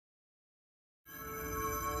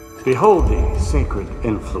Behold the sacred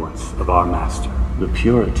influence of our master. The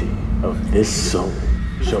purity of this soul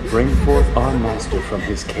shall bring forth our master from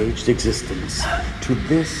his caged existence to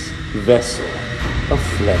this vessel of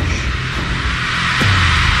flesh.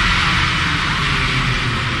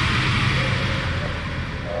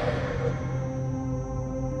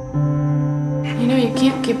 You know, you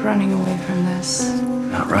can't keep running away from this.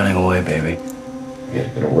 Not running away, baby. You gotta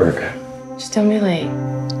go to work. Just don't be late.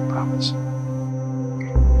 Promise.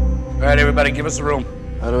 All right, everybody, give us a room.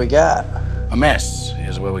 What do we got? A mess.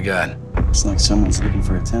 Here's what we got. It's like someone's looking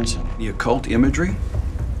for attention. The occult imagery?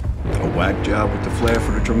 A whack job with the flair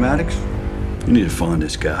for the dramatics? You need to find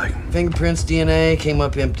this guy. Fingerprints, DNA came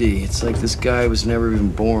up empty. It's like this guy was never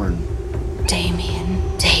even born. Damien,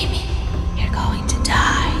 you're going to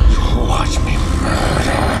die. Watch me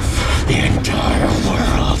murder the entire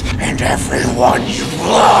world and everyone you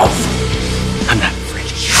love. I'm not afraid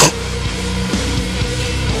of you.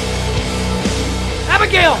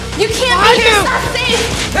 Abigail! You can't make yourself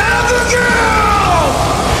safe!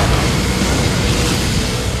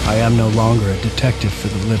 I am no longer a detective for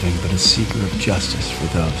the living, but a seeker of justice for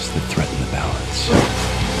those that threaten the balance.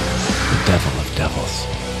 The devil of devils.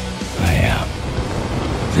 I am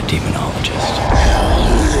the Demonologist.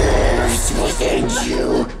 Within